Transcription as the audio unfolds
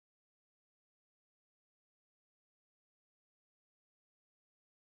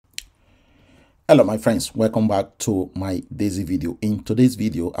Hello my friends, welcome back to my Daisy video. In today's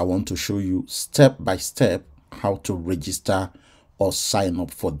video, I want to show you step by step how to register or sign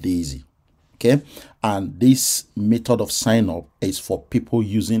up for Daisy. Okay, and this method of sign up is for people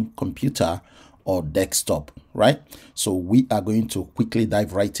using computer or desktop, right? So we are going to quickly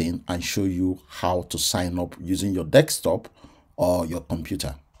dive right in and show you how to sign up using your desktop or your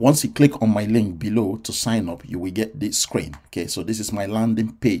computer. Once you click on my link below to sign up, you will get this screen. Okay, so this is my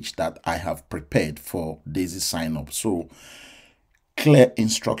landing page that I have prepared for Daisy sign up. So clear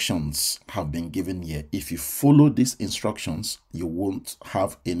instructions have been given here. If you follow these instructions, you won't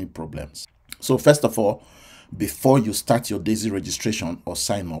have any problems. So first of all, before you start your Daisy registration or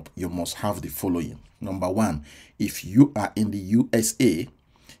sign up, you must have the following. Number one, if you are in the USA,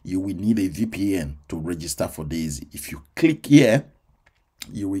 you will need a VPN to register for Daisy. If you click here,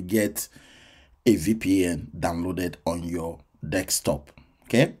 you will get a VPN downloaded on your desktop.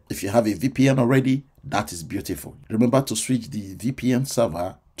 Okay, if you have a VPN already, that is beautiful. Remember to switch the VPN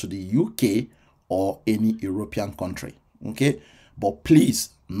server to the UK or any European country. Okay, but please,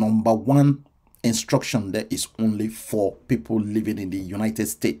 number one instruction there is only for people living in the United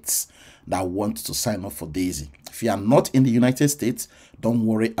States that want to sign up for Daisy. If you are not in the United States, don't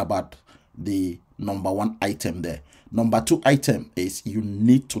worry about the number one item there. Number two item is you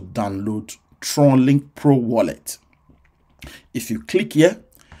need to download TronLink Pro Wallet. If you click here,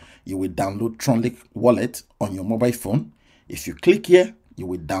 you will download TronLink Wallet on your mobile phone. If you click here, you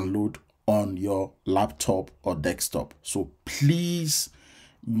will download on your laptop or desktop. So please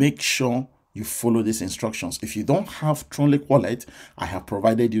make sure you follow these instructions. If you don't have TronLink Wallet, I have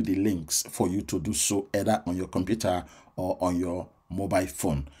provided you the links for you to do so either on your computer or on your mobile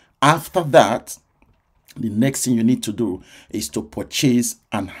phone. After that, the next thing you need to do is to purchase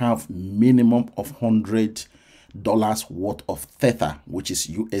and have minimum of $100 worth of Tether, which is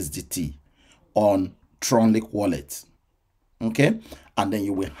USDT, on TronLink Wallet. Okay, and then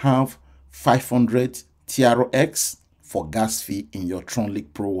you will have 500 TRX for gas fee in your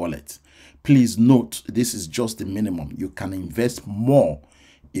TronLink Pro Wallet. Please note, this is just the minimum. You can invest more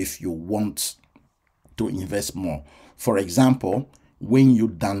if you want to invest more. For example, when you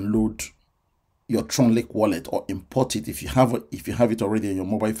download your TronLink Wallet or import it, if you have it already on your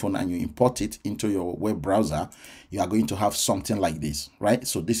mobile phone and you import it into your web browser, you are going to have something like this, right?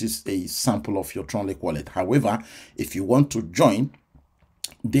 So this is a sample of your TronLink Wallet. However, if you want to join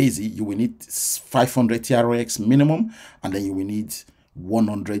Daisy, you will need 500 TRX minimum, and then you will need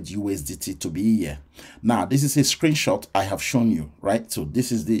 100 USDT to be here. Now, this is a screenshot I have shown you, right? So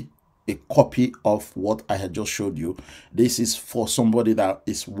this is a copy of what I had just showed you. This is for somebody that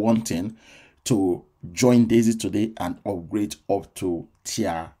is wanting to join Daisy today and upgrade up to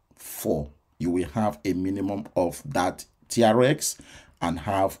tier 4. You will have a minimum of that TRX and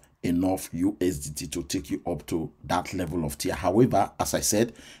have enough USDT to take you up to that level of tier. However, as I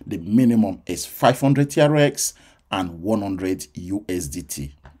said, the minimum is 500 TRX and 100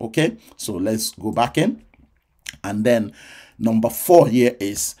 USDT. Okay, so let's go back in. And then number 4 here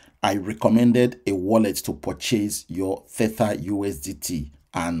is I recommended a wallet to purchase your Tether USDT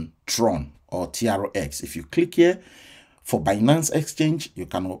and Tron or TRX. If you click here for Binance Exchange, you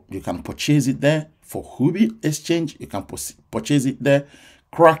can purchase it there. For Huobi Exchange, you can purchase it there.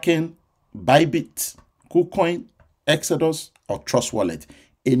 Kraken, Bybit, KuCoin, Exodus, or Trust Wallet.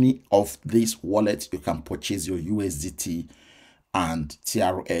 Any of these wallets, you can purchase your USDT and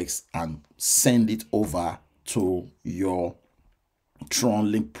TRX and send it over to your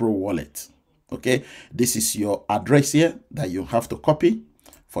TronLink Pro Wallet. Okay, this is your address here that you have to copy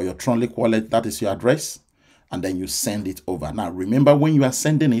for your TronLink Wallet. That is your address, and then you send it over. Now remember, when you are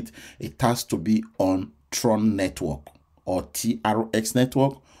sending it, it has to be on Tron network or TRX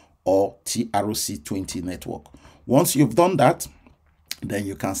network or TRC20 network. Once you've done that, then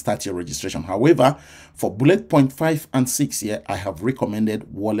you can start your registration. However, for bullet point 5 and 6 here, I have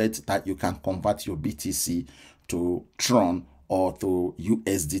recommended wallets that you can convert your BTC to Tron or to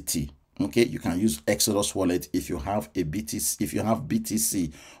USDT. Okay, you can use Exodus wallet if you have a BTC. If you have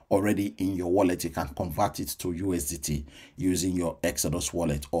BTC already in your wallet, you can convert it to USDT using your Exodus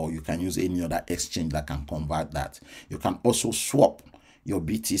wallet, or you can use any other exchange that can convert that. You can also swap your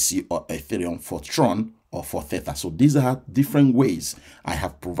BTC or Ethereum for Tron or for Tether. So these are different ways I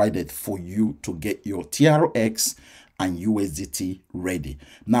have provided for you to get your TRX and USDT ready.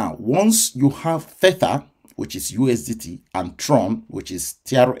 Now, once you have Tether, which is USDT, and Tron, which is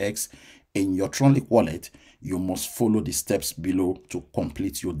TRX, in your TronLink wallet, you must follow the steps below to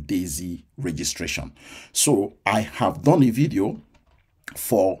complete your Daisy registration. So I have done a video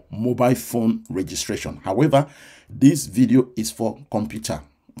for mobile phone registration. However, this video is for computer.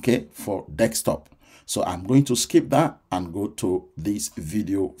 okay, for desktop. So I'm going to skip that and go to this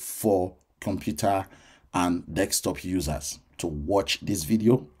video for computer and desktop users to watch this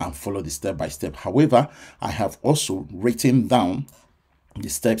video and follow the step by step. However, I have also written down the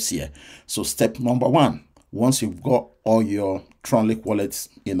steps here. So step number one, once you've got all your Tronlink wallets,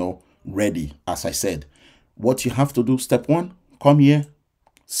 ready, as I said, what you have to do, step one, come here,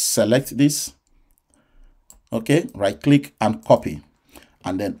 select this, okay, right click and copy,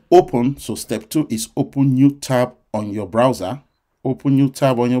 and then open. So step two is open new tab on your browser, open new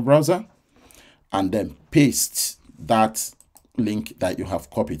tab on your browser, and then paste that link that you have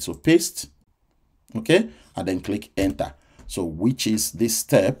copied. So paste, okay, and then click enter. So which is this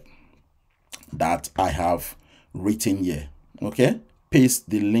step that I have written here, okay? Paste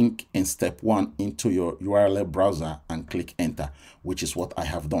the link in step one into your URL browser and click enter, which is what I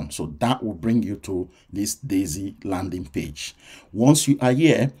have done. So that will bring you to this Daisy landing page. Once you are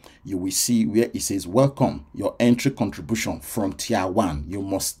here, you will see where it says welcome, your entry contribution from tier one. You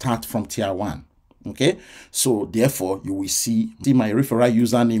must start from tier one, okay? So therefore you will see my referral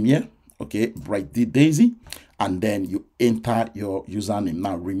username here, okay, right, Daisy, and then you enter your username.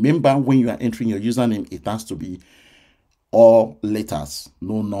 Now remember, when you are entering your username, it has to be all letters,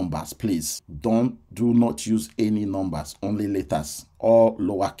 no numbers. Please do not use any numbers, only letters, all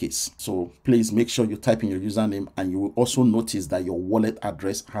lowercase. So please make sure you type in your username, and you will also notice that your wallet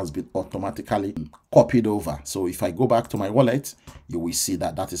address has been automatically copied over. So if I go back to my wallet, you will see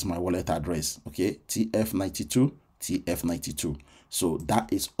that that is my wallet address, okay, TF92 TF92. So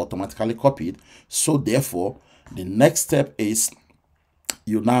that is automatically copied. So therefore the next step is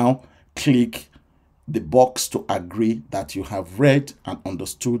you now click the box to agree that you have read and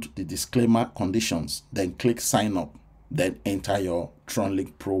understood the disclaimer conditions. Then click sign up. Then enter your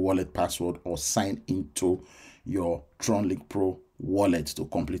Tronlink Pro wallet password or sign into your Tronlink Pro wallet to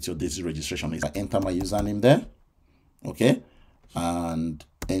complete your Daisy registration. I enter my username there, okay, and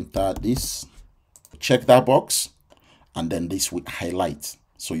enter this. Check that box, and then this will highlight.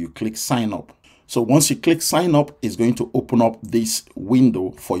 So you click sign up. So once you click sign up, it's going to open up this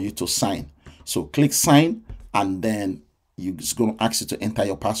window for you to sign. So click sign, and then it's going to ask you to enter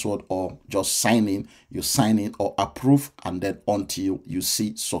your password or just sign in. You sign in or approve, and then until you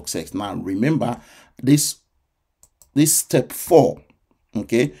see success. Now remember, this step 4,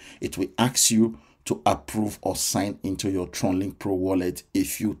 okay, it will ask you to approve or sign into your Tronlink Pro wallet a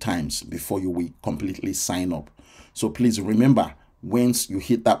few times before you will completely sign up. So please remember, once you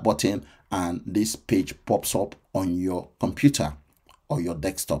hit that button and this page pops up on your computer or your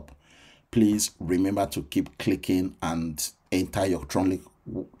desktop, please remember to keep clicking and enter your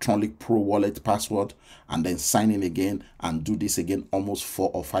Tronlink Pro wallet password, and then sign in again, and do this again almost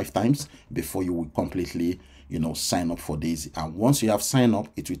 4 or 5 times before you will completely, sign up for Daisy. And once you have signed up,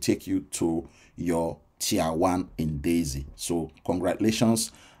 it will take you to your tier 1 in Daisy. So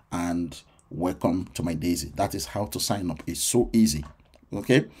congratulations and welcome to my Daisy. That is how to sign up. It's so easy,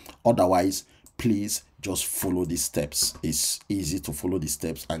 okay? Otherwise, please just follow these steps. It's easy to follow these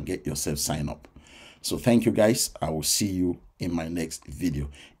steps and get yourself signed up. So thank you guys. I will see you in my next video.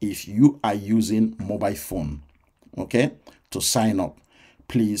 If you are using mobile phone, okay, to sign up,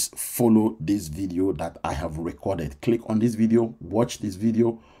 please follow this video that I have recorded. Click on this video, watch this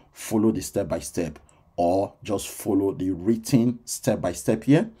video, follow the step by step, or just follow the written step by step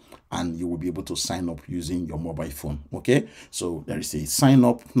here, and you will be able to sign up using your mobile phone. Okay, so there is a sign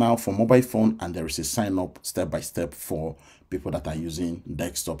up now for mobile phone, and there is a sign up step by step for people that are using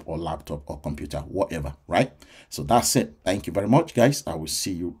desktop or laptop or computer, whatever, right? So that's it. Thank you very much, guys. I will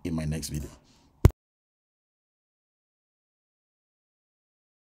see you in my next video.